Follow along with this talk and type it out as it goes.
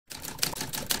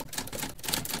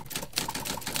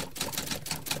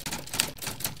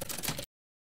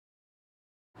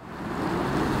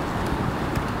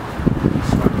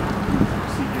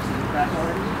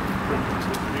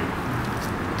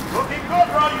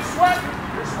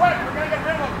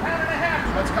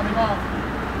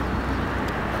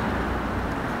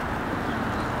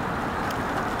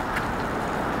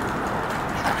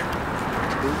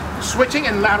switching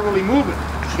and laterally moving.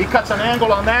 He cuts an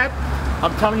angle on that.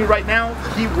 I'm telling you right now,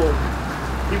 he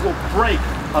will break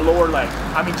a lower leg.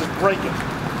 I mean, just break it.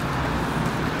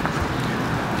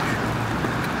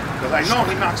 Because I know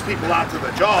he knocks people out to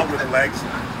the jaw with the legs.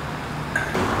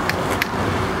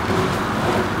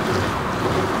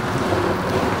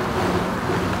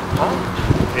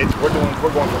 We're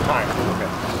going for time. Okay.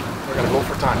 We're gonna go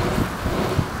for time.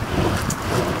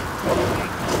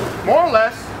 More or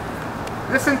less,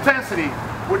 this intensity,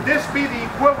 would this be the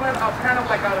equivalent of kind of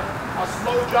like a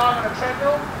slow jog on a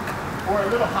treadmill, or a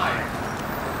little higher?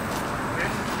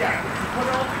 Yeah, you put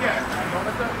it all together. I know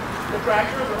that the drags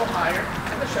are a little higher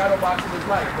and the shadow boxing is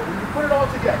lighter, but when you put it all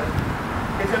together,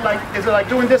 is it like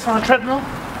doing this on a treadmill?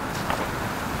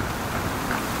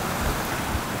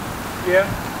 Yeah.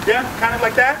 Yeah, kind of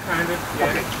like that? Kind of, yeah.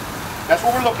 Okay. That's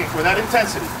what we're looking for, that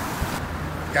intensity.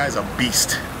 The guy's a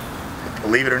beast.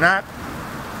 Believe it or not,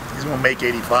 he's gonna make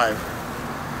 85.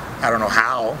 I don't know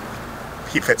how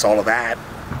he fits all of that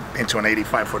into an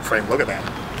 85-foot frame. Look at that.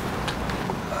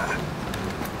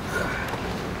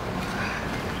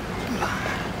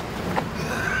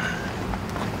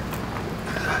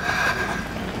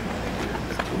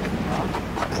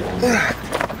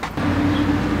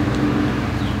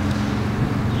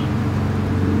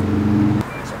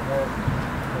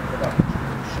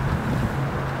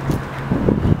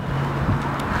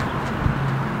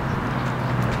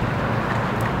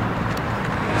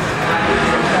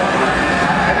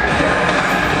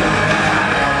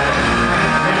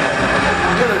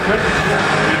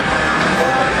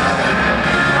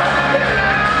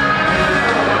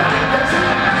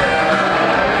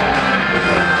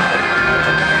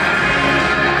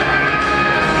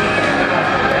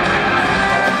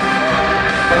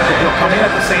 Come in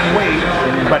at the same weight,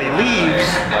 but he leaves.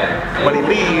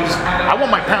 I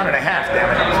want my pound and a half, damn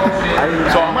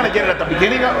it. So I'm gonna get it at the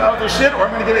beginning of the shit, or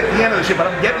I'm gonna get it at the end of the shit, but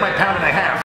I'm getting my pound and a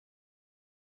half.